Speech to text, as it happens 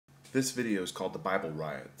This video is called the Bible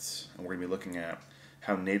Riots, and we're going to be looking at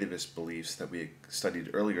how nativist beliefs that we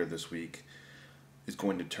studied earlier this week is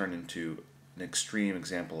going to turn into an extreme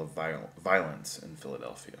example of violence in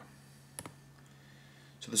Philadelphia.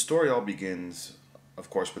 So the story all begins, of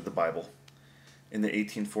course, with the Bible. In the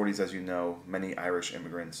 1840s, as you know, many Irish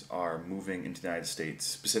immigrants are moving into the United States,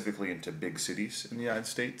 specifically into big cities in the United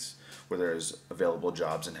States, where there's available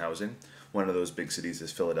jobs and housing. One of those big cities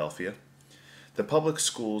is Philadelphia. The public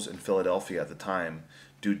schools in Philadelphia at the time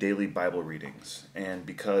do daily Bible readings, and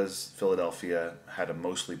because Philadelphia had a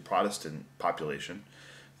mostly Protestant population,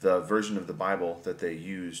 the version of the Bible that they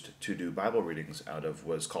used to do Bible readings out of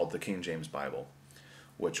was called the King James Bible,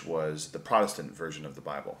 which was the Protestant version of the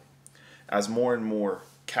Bible. As more and more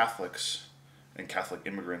Catholics and Catholic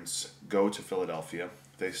immigrants go to Philadelphia,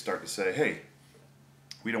 they start to say, hey,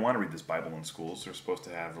 we don't want to read this Bible in schools. They're supposed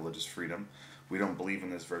to have religious freedom. We don't believe in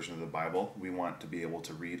this version of the Bible. We want to be able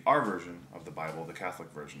to read our version of the Bible, the Catholic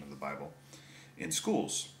version of the Bible, in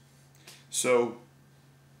schools. So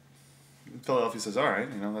Philadelphia says, all right,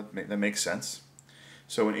 that makes sense.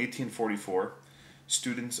 So in 1844,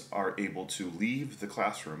 students are able to leave the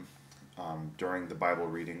classroom during the Bible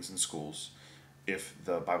readings in schools if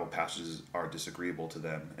the Bible passages are disagreeable to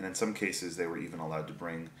them. And in some cases, they were even allowed to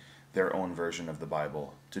bring their own version of the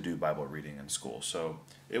Bible to do Bible reading in school. So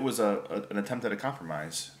it was an attempt at a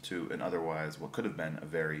compromise to an otherwise what could have been a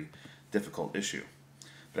very difficult issue.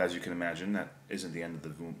 But as you can imagine, that isn't the end of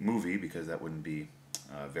the movie, because that wouldn't be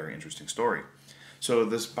a very interesting story. So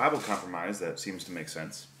this Bible compromise that seems to make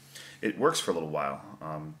sense, it works for a little while.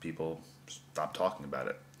 People stop talking about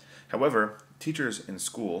it. However, teachers in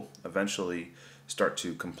school eventually start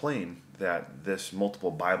to complain that this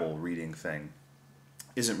multiple Bible reading thing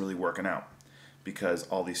isn't really working out, because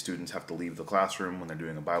all these students have to leave the classroom when they're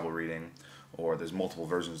doing a Bible reading, or there's multiple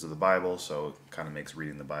versions of the Bible, so it kind of makes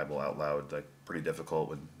reading the Bible out loud pretty difficult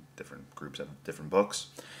when different groups have different books.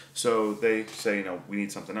 So they say, we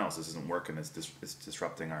need something else. This isn't working. It's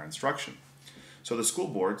disrupting our instruction. So the school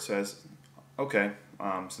board says, okay,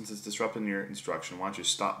 since it's disrupting your instruction, why don't you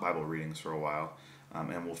stop Bible readings for a while,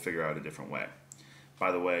 and we'll figure out a different way.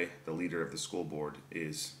 By the way, the leader of the school board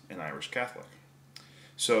is an Irish Catholic.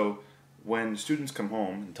 So when students come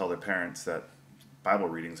home and tell their parents that Bible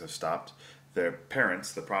readings have stopped, their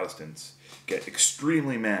parents, the Protestants, get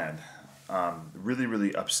extremely mad, really,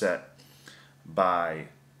 really upset by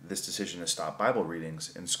this decision to stop Bible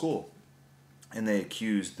readings in school. And they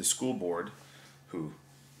accuse the school board,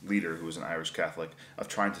 leader, who is an Irish Catholic, of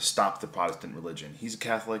trying to stop the Protestant religion. He's a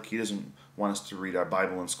Catholic. He doesn't want us to read our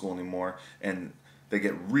Bible in school anymore. And they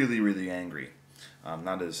get really, really angry.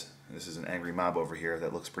 This is an angry mob over here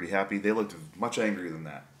that looks pretty happy. They looked much angrier than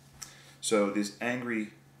that. So these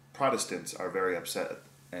angry Protestants are very upset,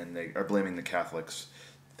 and they are blaming the Catholics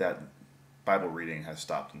that Bible reading has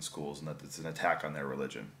stopped in schools and that it's an attack on their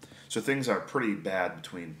religion. So things are pretty bad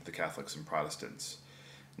between the Catholics and Protestants.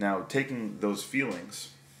 Now, taking those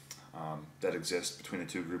feelings that exist between the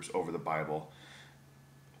two groups over the Bible,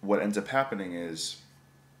 what ends up happening is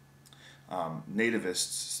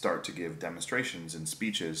nativists start to give demonstrations and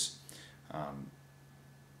speeches,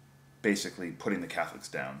 basically putting the Catholics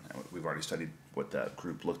down. And we've already studied what that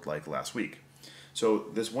group looked like last week. So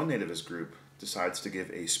this one nativist group decides to give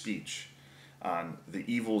a speech on the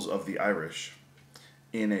evils of the Irish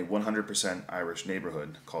in a 100% Irish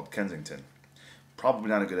neighborhood called Kensington. Probably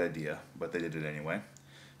not a good idea, but they did it anyway.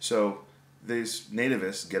 So these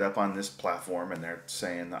nativists get up on this platform and they're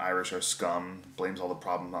saying the Irish are scum, blames all the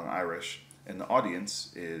problems on the Irish, and the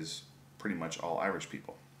audience is pretty much all Irish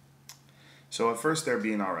people. So at first they're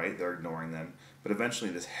being all right, they're ignoring them, but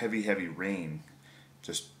eventually this heavy, heavy rain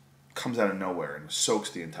just comes out of nowhere and soaks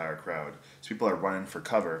the entire crowd. So people are running for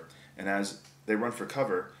cover, and as they run for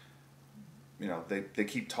cover, they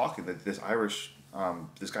keep talking. That this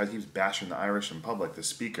guy keeps bashing the Irish in public, the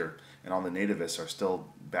speaker, and all the nativists are still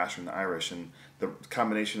bashing the Irish. And the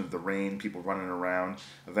combination of the rain, people running around,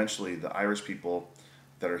 eventually the Irish people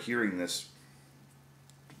that are hearing this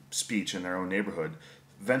speech in their own neighborhood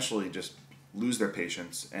eventually just lose their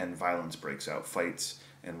patience, and violence breaks out. Fights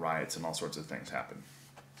and riots and all sorts of things happen.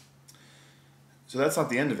 So that's not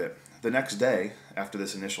the end of it. The next day, after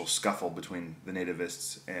this initial scuffle between the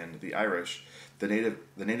nativists and the Irish, the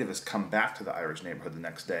nativists come back to the Irish neighborhood the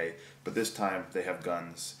next day, but this time they have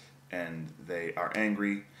guns and they are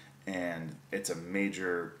angry, and it's a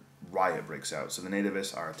major riot breaks out. So the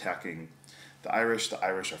nativists are attacking the Irish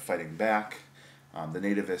are fighting back. The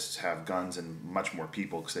nativists have guns and much more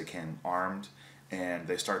people because they came armed, and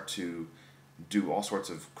they start to do all sorts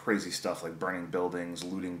of crazy stuff like burning buildings,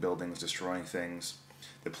 looting buildings, destroying things.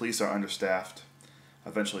 The police are understaffed.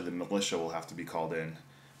 Eventually, the militia will have to be called in,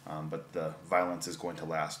 but the violence is going to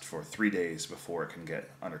last for 3 days before it can get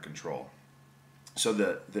under control. So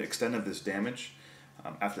the extent of this damage,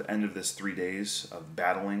 after the end of this 3 days of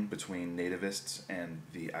battling between nativists and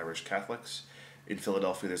the Irish Catholics, in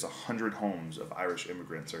Philadelphia there's 100 homes of Irish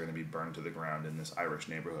immigrants are going to be burned to the ground in this Irish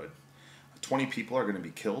neighborhood. 20 people are going to be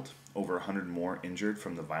killed, over 100 more injured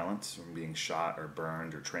from the violence, from being shot or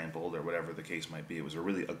burned or trampled or whatever the case might be. It was a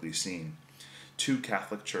really ugly scene. 2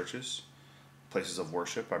 Catholic churches, places of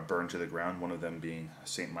worship, are burned to the ground, one of them being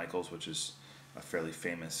St. Michael's, which is a fairly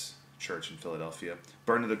famous church in Philadelphia,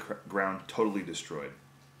 burned to the ground, totally destroyed.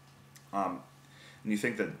 And you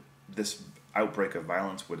think that this outbreak of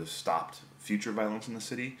violence would have stopped future violence in the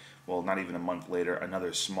city? Well, not even a month later,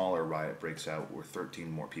 another smaller riot breaks out where 13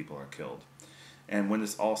 more people are killed. And when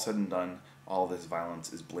it's all said and done, all this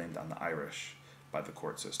violence is blamed on the Irish by the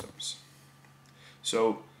court systems.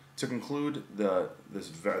 So, to conclude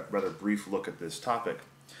this rather brief look at this topic,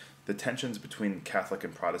 the tensions between Catholic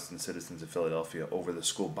and Protestant citizens of Philadelphia over the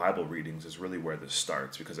school Bible readings is really where this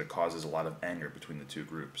starts, because it causes a lot of anger between the two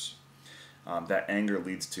groups. That anger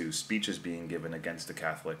leads to speeches being given against the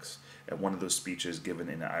Catholics. And one of those speeches given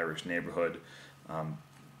in an Irish neighborhood,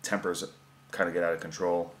 tempers kind of get out of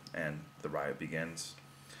control, and the riot begins.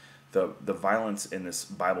 The violence in this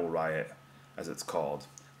Bible riot, as it's called,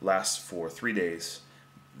 lasts for 3 days.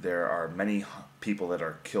 There are many people that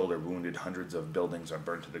are killed or wounded. Hundreds of buildings are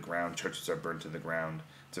burned to the ground. Churches are burned to the ground.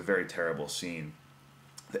 It's a very terrible scene.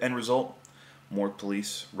 The end result, more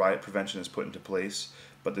police, riot prevention is put into place,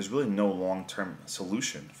 but there's really no long-term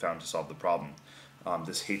solution found to solve the problem.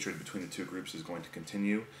 This hatred between the two groups is going to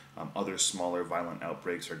continue. Other smaller violent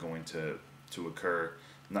outbreaks are going to occur,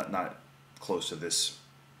 not close to this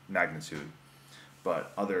magnitude,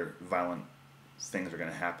 but other violent things are going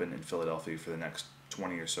to happen in Philadelphia for the next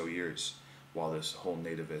 20 or so years while this whole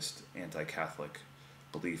nativist, anti-Catholic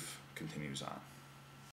belief continues on.